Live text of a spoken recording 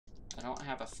I don't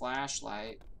have a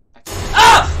flashlight.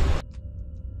 Ah!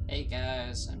 Hey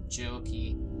guys, I'm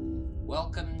Jokey.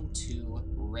 Welcome to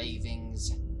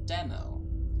Ravings demo.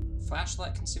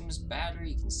 Flashlight consumes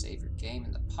battery. You can save your game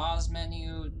in the pause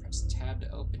menu. Press tab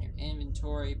to open your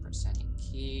inventory. Press any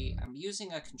key. I'm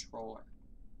using a controller.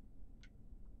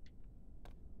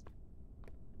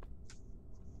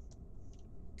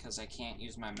 Because I can't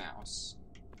use my mouse.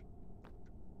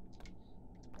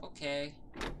 Okay.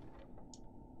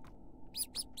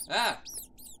 Ah!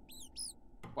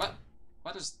 What?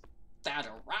 What is that, a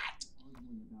rat?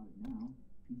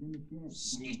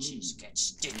 Snitches get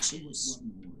stitches.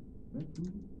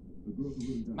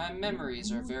 My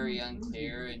memories are very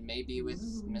unclear and maybe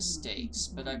with mistakes,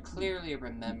 but I clearly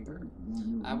remember.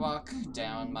 I walk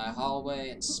down my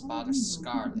hallway and spot a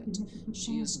Scarlet.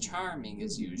 She is charming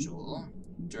as usual.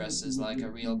 Dresses like a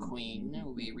real queen.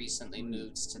 We recently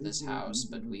moved to this house,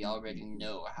 but we already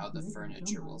know how the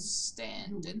furniture will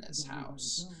stand in this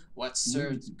house. What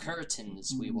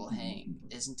curtains we will hang.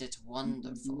 Isn't it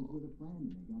wonderful?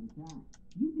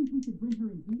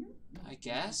 I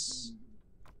guess.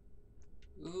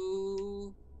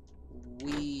 Ooh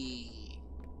wee.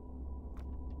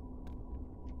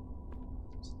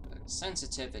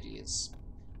 Sensitivity is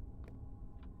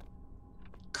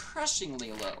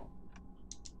crushingly low.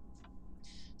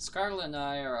 Scarlett and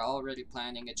I are already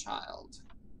planning a child.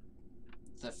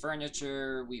 The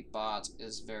furniture we bought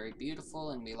is very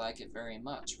beautiful and we like it very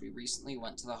much. We recently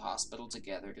went to the hospital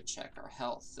together to check our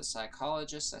health. The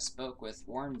psychologist I spoke with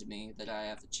warned me that I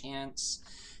have a chance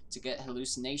to get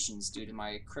hallucinations due to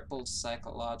my crippled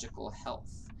psychological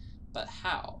health. But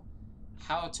how?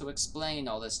 How to explain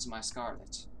all this to my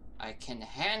Scarlett? I can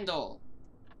handle.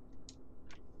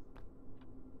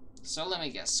 So let me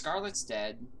guess. Scarlett's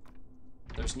dead.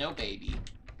 There's no baby.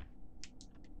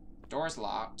 Door's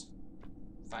locked.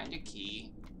 Find a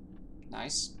key.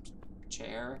 Nice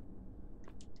chair.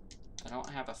 I don't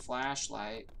have a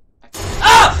flashlight.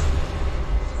 Ah!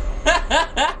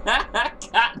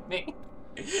 Got me.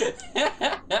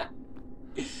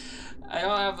 I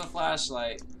don't have a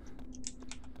flashlight.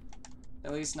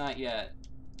 At least not yet.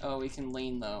 Oh, we can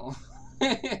lean though.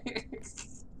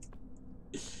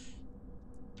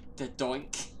 The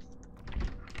doink.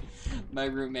 My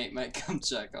roommate might come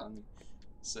check on me.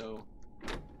 So,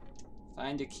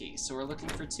 find a key. So we're looking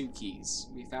for 2 keys.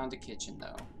 We found a kitchen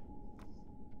though.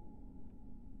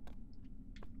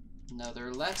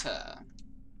 Another letter.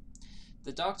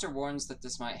 The doctor warns that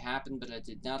this might happen, but I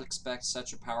did not expect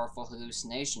such a powerful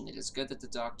hallucination. It is good that the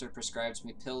doctor prescribes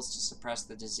me pills to suppress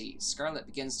the disease. Scarlett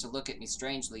begins to look at me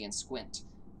strangely and squint.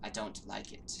 I don't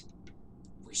like it.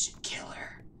 We should kill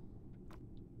her.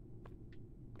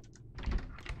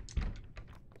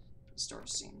 This door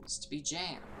seems to be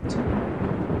jammed.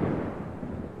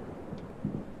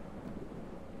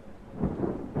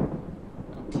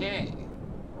 Okay.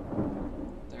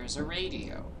 There's a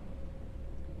radio.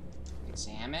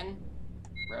 Examine.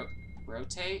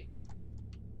 Rotate.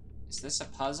 Is this a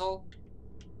puzzle?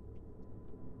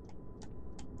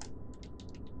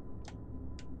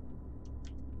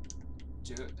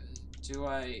 Do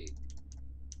I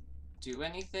do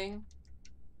anything?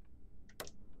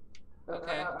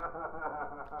 Okay.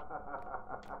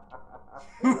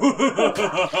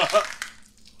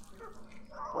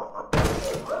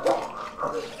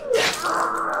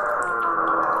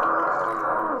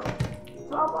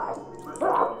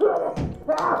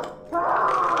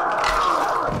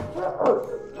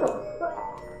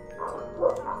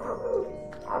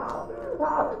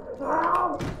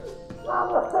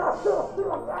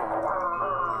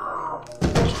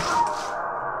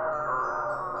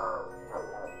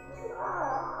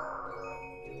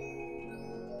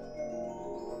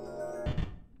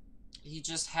 He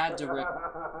just had to rip.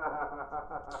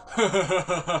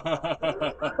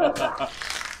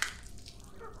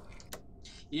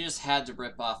 You just had to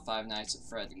rip off Five Nights at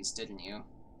Freddy's, didn't you?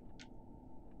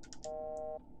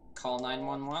 Call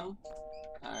 911?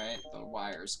 Alright, the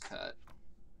wire's cut.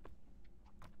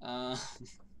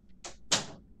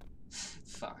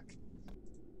 Fuck.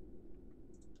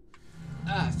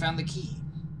 Ah, I found the key.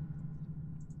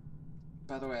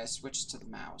 By the way, I switched to the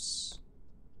mouse.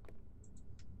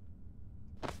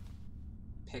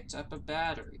 Picked up a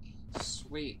battery.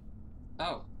 Sweet.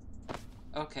 Oh.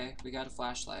 Okay, we got a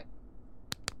flashlight.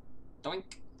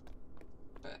 Doink.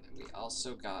 But we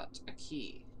also got a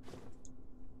key.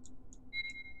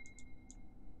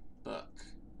 Book.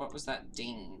 What was that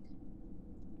ding?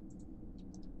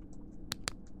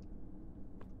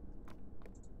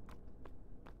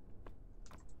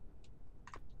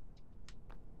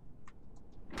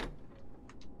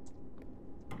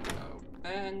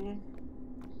 Open.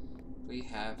 We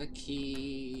have a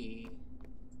key.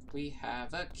 We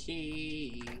have a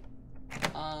key.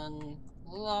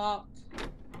 Unlock.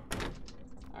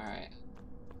 Alright.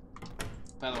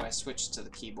 By the way, I switched to the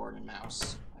keyboard and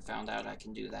mouse. I found out I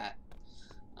can do that.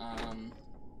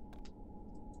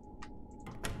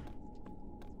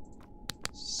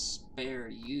 Spare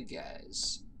you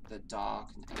guys the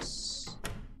darkness.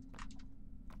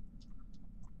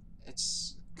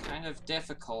 It's kind of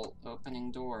difficult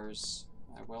opening doors,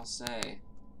 I will say.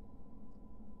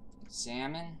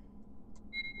 Examine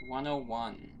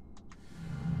 101.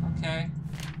 Okay.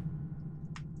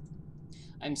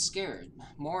 I'm scared.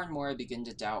 More and more I begin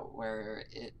to doubt where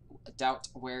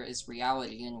is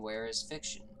reality and where is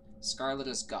fiction. Scarlet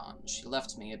is gone. She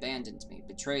left me, abandoned me,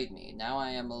 betrayed me. Now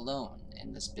I am alone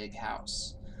in this big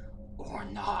house. Or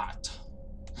not.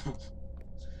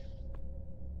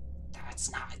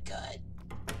 That's not good.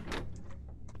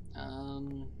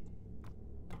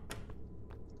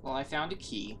 Well, I found a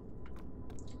key.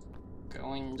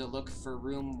 Going to look for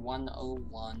room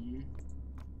 101.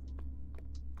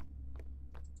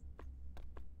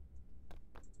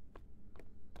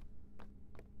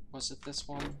 Was it this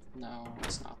one? No,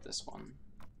 it's not this one.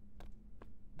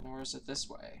 Nor is it this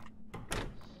way.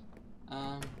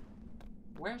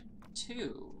 Where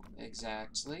to,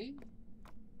 exactly?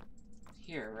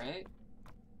 Here, right?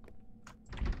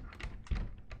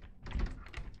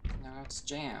 No, it's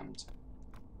jammed.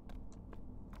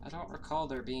 I don't recall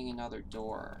there being another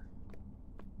door.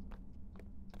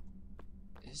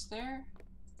 Is there?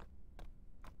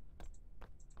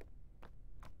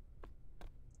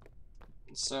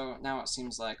 So now it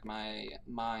seems like my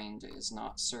mind is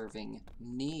not serving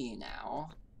me now.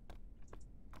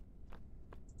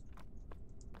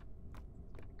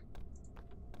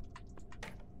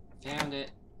 Found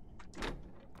it.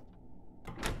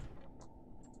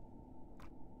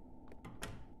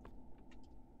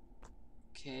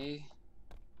 Okay.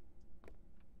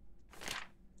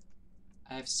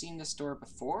 I've seen this door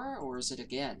before, or is it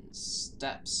again?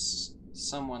 Steps.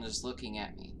 Someone is looking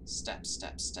at me. Steps,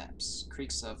 steps, steps.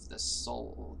 Creaks of the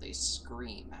soul. They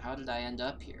scream. How did I end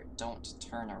up here? Don't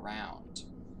turn around.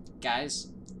 Guys,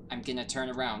 I'm gonna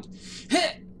turn around.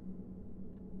 Hit!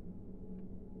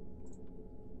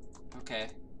 Okay.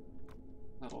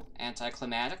 Little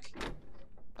anticlimactic,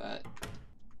 but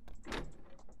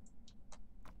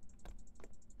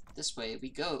this way we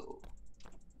go.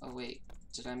 Oh wait,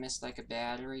 did I miss like a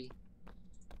battery?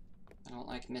 I don't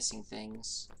like missing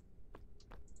things.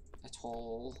 At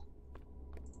all.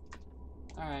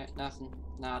 Alright, nothing.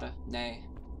 Nada. Nay.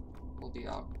 We'll be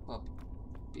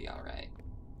alright.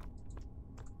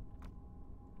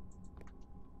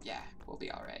 Yeah, we'll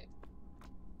be alright.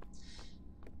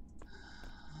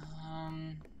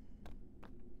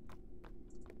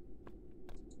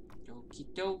 Okie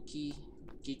dokie.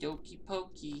 Okie dokie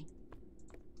pokey.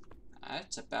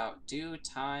 It's about due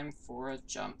time for a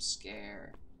jump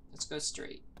scare. Let's go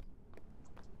straight.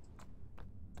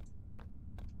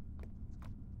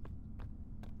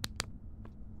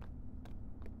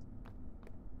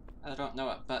 I don't know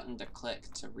what button to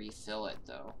click to refill it,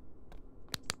 though.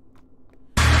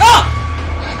 Ah!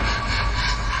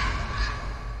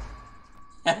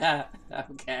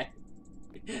 Okay.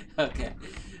 Okay.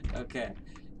 Okay.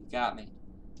 You got me.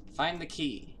 Find the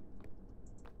key.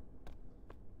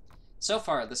 So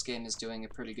far, this game is doing a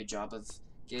pretty good job of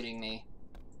getting me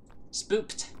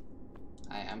spooked.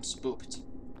 I am spooked.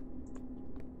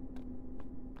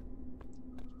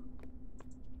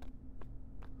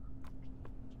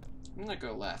 I'm gonna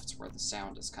go left where the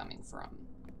sound is coming from.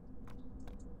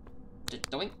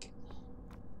 Doink.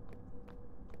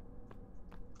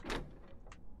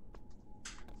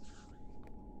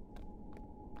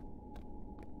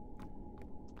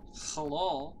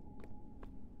 Hello?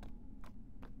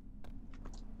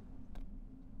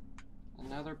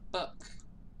 Another book.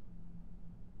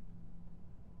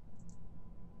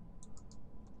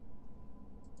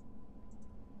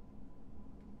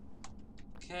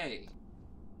 Okay.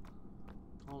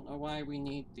 I don't know why we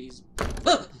need these.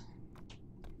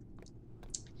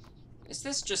 Is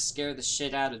this just scare the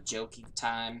shit out of Jokey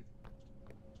time?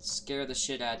 Scare the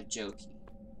shit out of Jokey.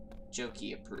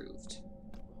 Jokey approved.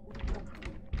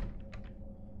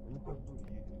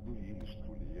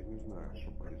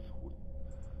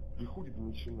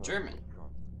 German.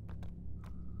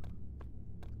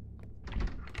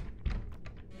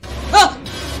 Oh!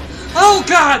 Oh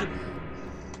God!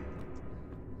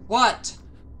 What?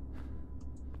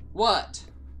 What?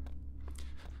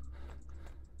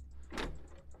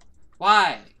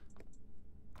 Why?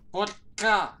 Por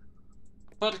qué?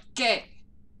 Por qué?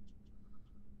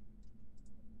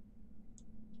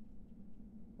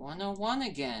 101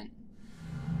 again.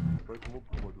 Pas comment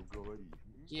pour moi, donc Aurélie.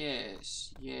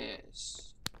 Yes,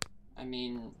 yes. I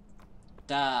mean,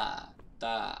 da.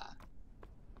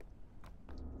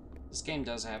 This game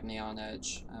does have me on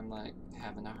edge. I'm like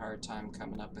having a hard time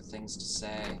coming up with things to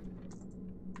say.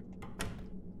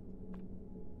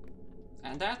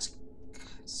 And that's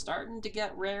starting to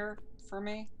get rare for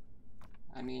me.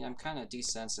 I mean, I'm kind of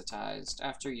desensitized.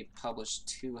 After you publish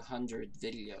 200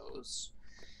 videos,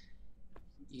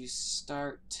 you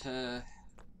start to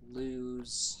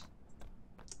lose...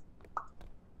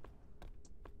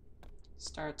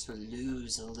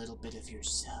 a little bit of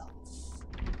yourself.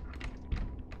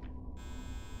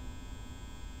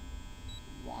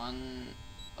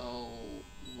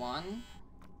 101?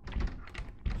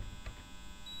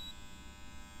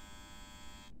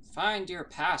 Find your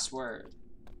password.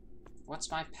 What's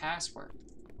my password?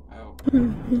 Oh.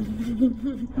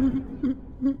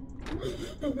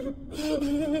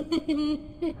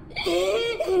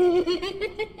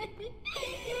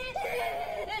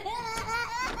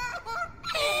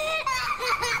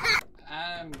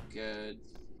 I'm good.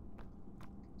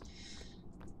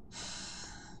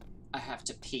 I have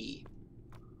to pee.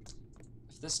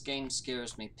 If this game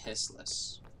scares me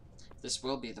pissless, this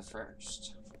will be the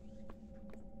first.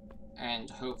 And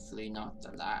hopefully not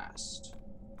the last.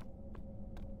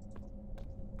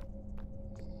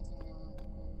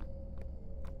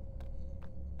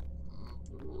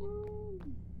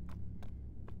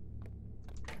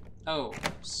 Oh,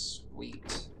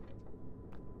 sweet.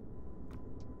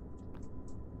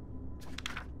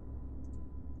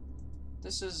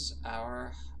 This is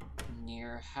our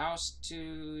near house. Do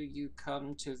you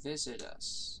come to visit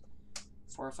us?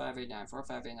 4589,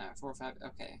 4589, 45.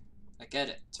 Okay, I get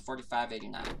it. It's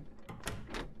 4589.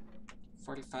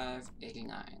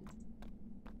 4589.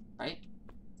 Right?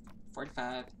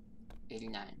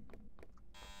 4589.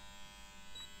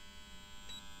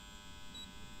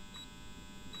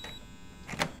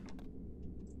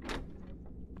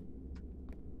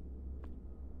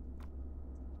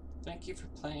 Thank you for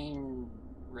playing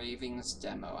Ravings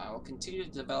demo. I will continue to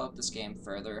develop this game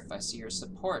further. If I see your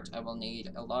support, I will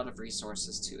need a lot of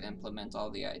resources to implement all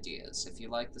the ideas. If you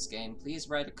like this game, please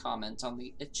write a comment on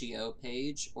the itch.io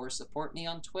page or support me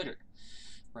on Twitter.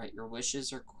 Write your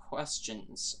wishes or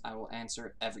questions. I will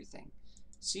answer everything.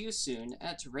 See you soon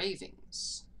at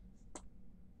Ravings.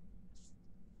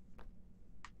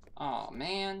 Aw,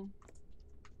 man.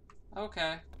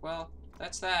 Okay, well,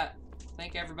 that's that.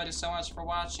 Thank everybody so much for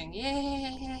watching.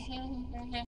 Yay!